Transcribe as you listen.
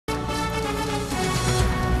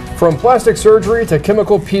From plastic surgery to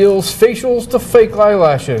chemical peels, facials to fake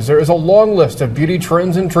eyelashes, there is a long list of beauty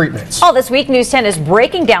trends and treatments. All this week, News 10 is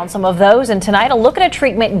breaking down some of those, and tonight a look at a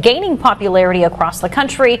treatment gaining popularity across the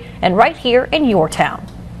country and right here in your town.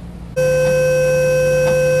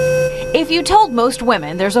 If you told most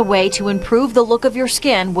women there's a way to improve the look of your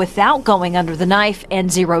skin without going under the knife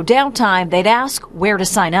and zero downtime, they'd ask where to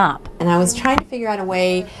sign up. And I was trying to figure out a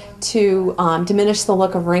way to diminish the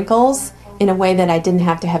look of wrinkles in a way that I didn't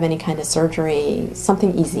have to have any kind of surgery,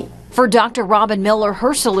 something easy. For Dr. Robin Miller,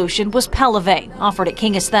 her solution was Pelivate, offered at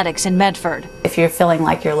King Aesthetics in Medford. If you're feeling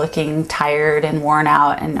like you're looking tired and worn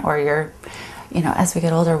out, or you're, as we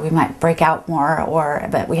get older, we might break out more,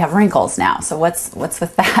 but we have wrinkles now. So what's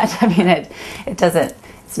with that? I mean, it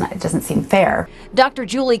doesn't seem fair. Dr.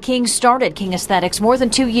 Julie King started King Aesthetics more than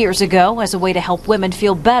 2 years ago as a way to help women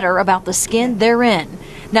feel better about the skin they're in.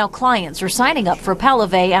 Now clients are signing up for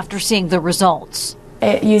Pelivate after seeing the results.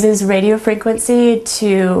 It uses radio frequency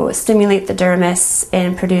to stimulate the dermis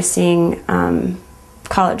in producing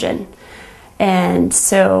collagen. And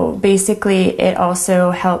so basically it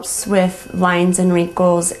also helps with lines and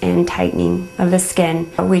wrinkles and tightening of the skin.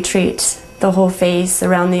 We treat the whole face,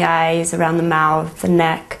 around the eyes, around the mouth, the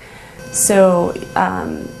neck. So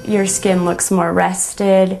your skin looks more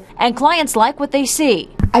rested. And clients like what they see.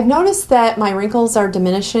 I've noticed that my wrinkles are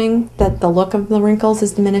diminishing, that the look of the wrinkles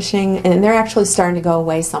is diminishing, and they're actually starting to go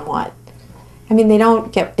away somewhat. I mean,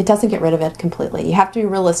 it doesn't get rid of it completely. You have to be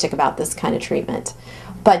realistic about this kind of treatment.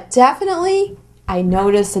 But definitely, I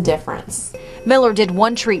notice a difference. Miller did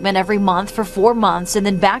one treatment every month for 4 months and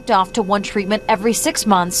then backed off to one treatment every 6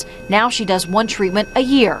 months. Now she does one treatment a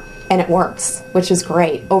year. And it works, which is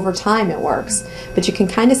great. Over time it works. But you can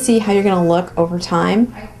kind of see how you're going to look over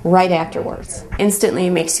time right afterwards. Instantly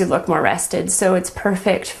makes you look more rested, so it's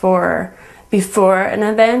perfect for before an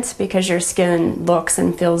event because your skin looks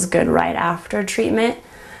and feels good right after treatment.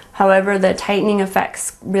 However, the tightening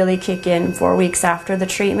effects really kick in 4 weeks after the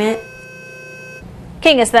treatment.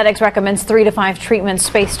 King Aesthetics recommends 3 to 5 treatments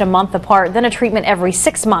spaced a month apart, then a treatment every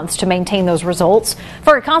 6 months to maintain those results.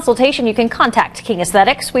 For a consultation, you can contact King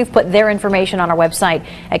Aesthetics. We've put their information on our website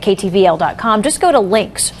at ktvl.com. Just go to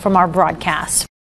links from our broadcast.